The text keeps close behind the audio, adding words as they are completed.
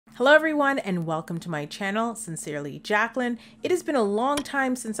Hello everyone and welcome to my channel, Sincerely Jacqueline. It has been a long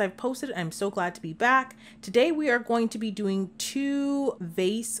time since I've posted. I'm so glad to be back. Today we are going to be doing two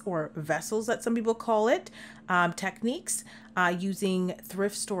vase or vessels that some people call it, techniques using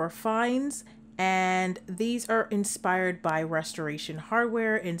thrift store finds. And these are inspired by restoration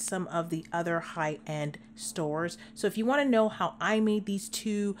hardware in some of the other high-end stores. So if you want to know how I made these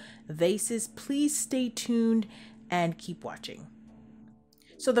two vases, please stay tuned and keep watching.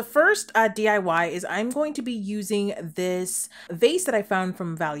 So the first DIY is I'm going to be using this vase that I found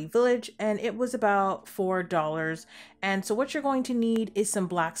from Value Village, and it was about $4. And so what you're going to need is some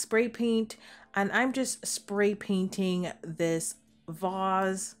black spray paint, and I'm just spray painting this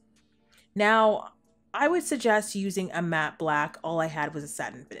vase. Now, I would suggest using a matte black. All I had was a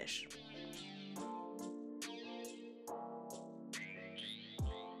satin finish.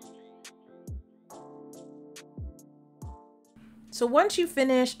 So once you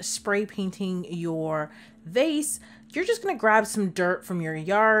finish spray painting your vase, you're just going to grab some dirt from your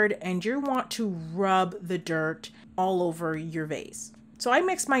yard and you want to rub the dirt all over your vase. So I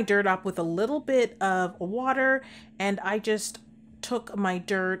mixed my dirt up with a little bit of water, and I just took my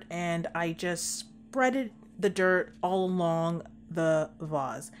dirt and I just spreaded the dirt all along the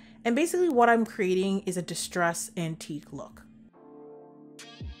vase. And basically what I'm creating is a distressed antique look.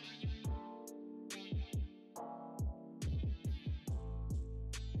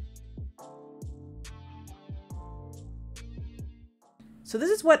 So this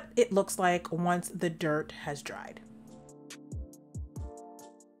is what it looks like once the dirt has dried.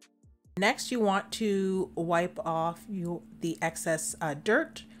 Next, you want to wipe off the excess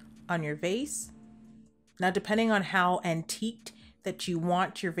dirt on your vase. Now, depending on how antiqued that you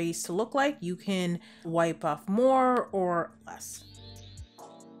want your vase to look like, you can wipe off more or less.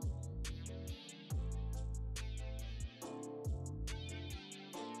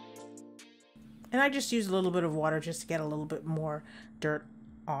 And I just use a little bit of water just to get a little bit more dirt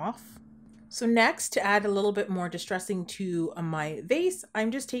off. So next, to add a little bit more distressing to my vase,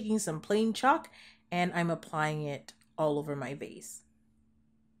 I'm just taking some plain chalk and I'm applying it all over my vase,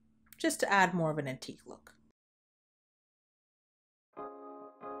 just to add more of an antique look.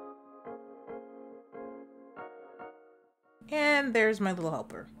 And there's my little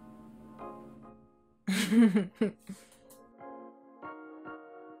helper.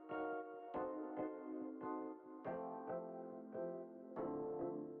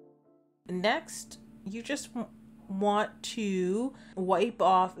 Next, you just want to wipe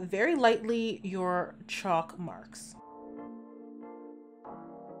off very lightly your chalk marks.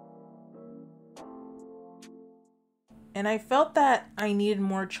 And I felt that I needed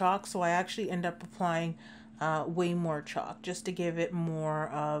more chalk, so I actually end up applying way more chalk just to give it more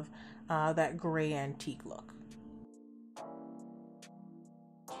of that gray antique look.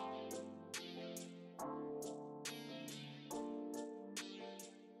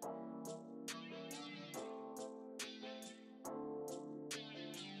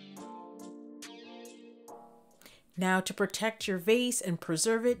 Now, to protect your vase and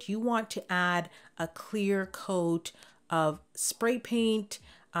preserve it, you want to add a clear coat of spray paint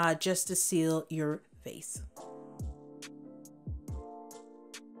just to seal your vase.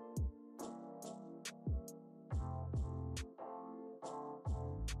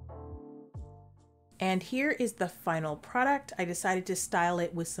 And here is the final product. I decided to style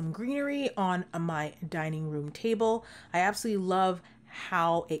it with some greenery on my dining room table. I absolutely love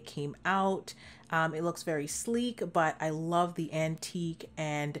how it came out. It looks very sleek, but I love the antique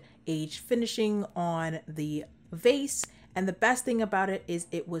and aged finishing on the vase. And the best thing about it is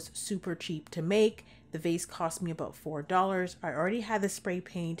it was super cheap to make. The vase cost me about $4. I already had the spray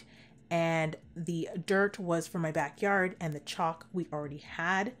paint, and the dirt was from my backyard, and the chalk we already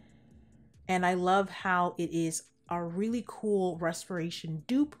had. And I love how it is a really cool restoration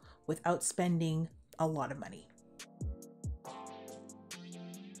dupe without spending a lot of money.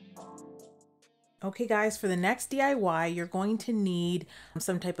 Okay guys, for the next DIY, you're going to need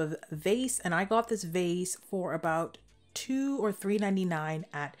some type of vase, and I got this vase for about $2 or $3.99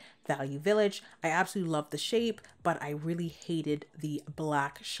 at Value Village. I absolutely love the shape, but I really hated the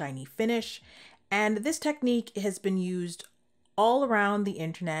black shiny finish. And this technique has been used all around the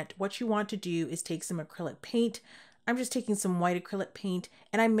internet. What you want to do is take some acrylic paint. I'm just taking some white acrylic paint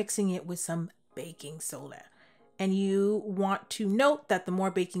and I'm mixing it with some baking soda. And you want to note that the more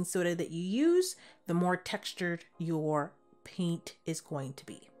baking soda that you use, the more textured your paint is going to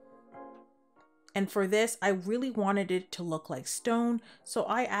be. And for this, I really wanted it to look like stone, so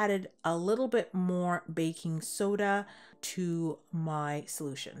I added a little bit more baking soda to my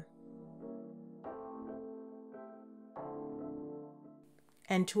solution.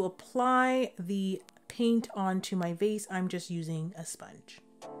 And to apply the paint onto my vase, I'm just using a sponge.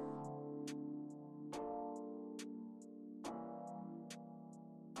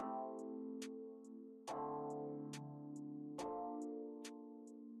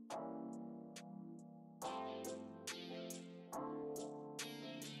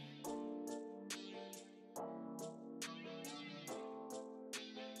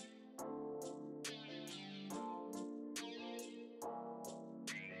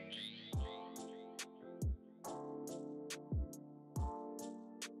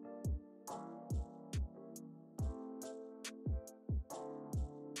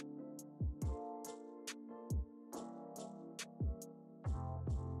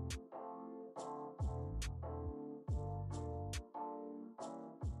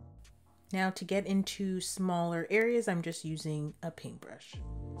 Now to get into smaller areas, I'm just using a paintbrush.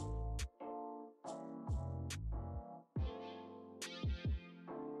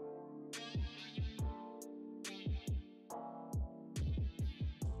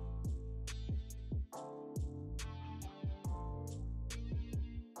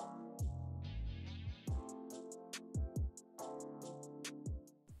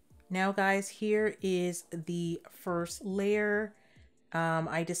 Now guys, here is the first layer.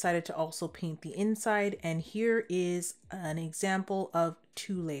 I decided to also paint the inside, and here is an example of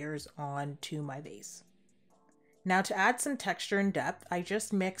 2 layers onto my vase. Now to add some texture and depth, I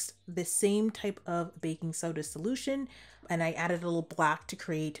just mixed the same type of baking soda solution and I added a little black to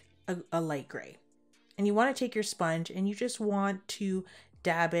create a light gray. And you want to take your sponge and you just want to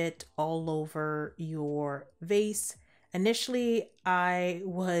dab it all over your vase. Initially, I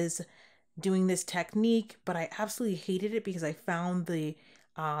was doing this technique, but I absolutely hated it because I found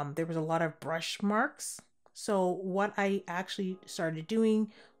there was a lot of brush marks. So what I actually started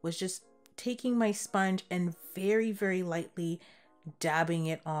doing was just taking my sponge and very, very lightly dabbing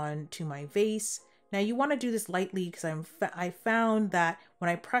it onto my vase. Now you want to do this lightly because I found that when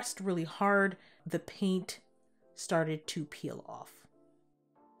I pressed really hard, the paint started to peel off.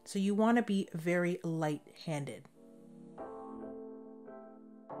 So you want to be very light-handed.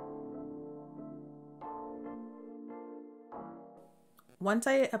 Once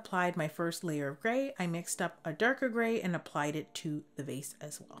I applied my first layer of gray, I mixed up a darker gray and applied it to the vase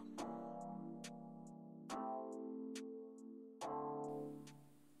as well.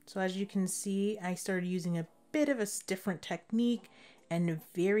 So as you can see, I started using a bit of a different technique and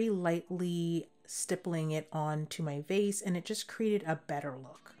very lightly stippling it onto my vase, and it just created a better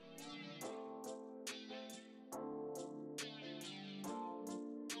look.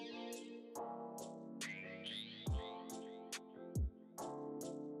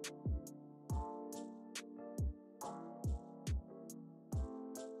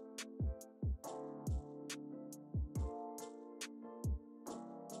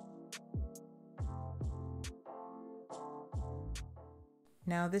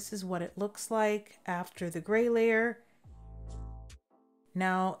 Now this is what it looks like after the gray layer.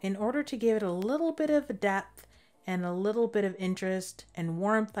 Now, in order to give it a little bit of depth and a little bit of interest and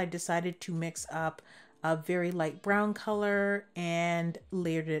warmth, I decided to mix up a very light brown color and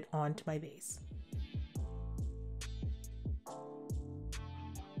layered it onto my vase.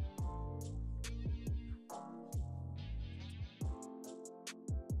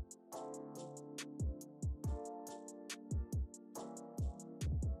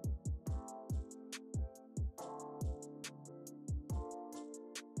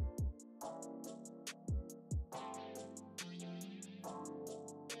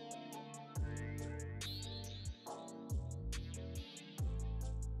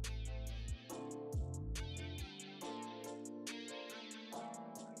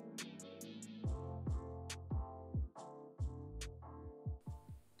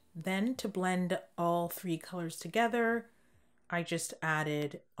 Then to blend all 3 colors together, I just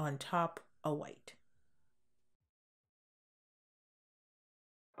added on top a white.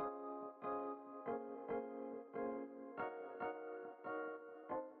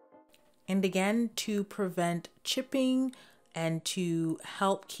 And again, to prevent chipping and to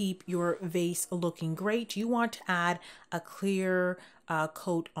help keep your vase looking great, you want to add a clear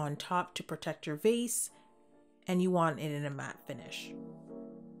coat on top to protect your vase, and you want it in a matte finish.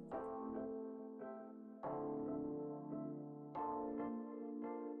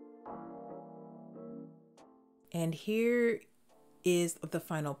 And here is the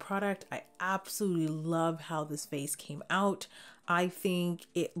final product. I absolutely love how this vase came out. I think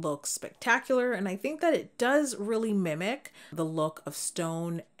it looks spectacular, and I think that it does really mimic the look of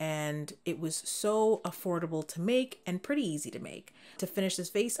stone, and it was so affordable to make and pretty easy to make. To finish this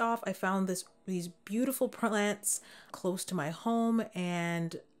vase off, I found these beautiful plants close to my home,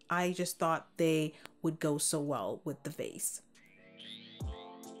 and I just thought they would go so well with the vase.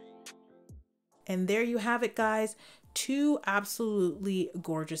 And there you have it, guys. 2 absolutely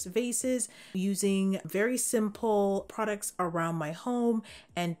gorgeous vases using very simple products around my home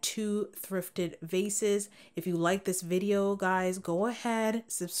and 2 thrifted vases. If you like this video, guys, go ahead,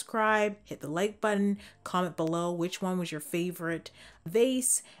 subscribe, hit the like button, comment below which one was your favorite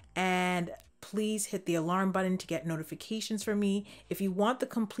vase, and please hit the alarm button to get notifications from me. If you want the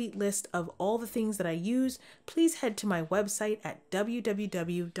complete list of all the things that I use, please head to my website at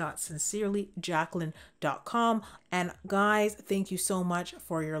www.sincerelymissj.com. And guys, thank you so much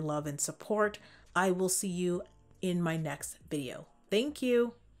for your love and support. I will see you in my next video. Thank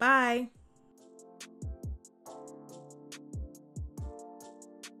you. Bye.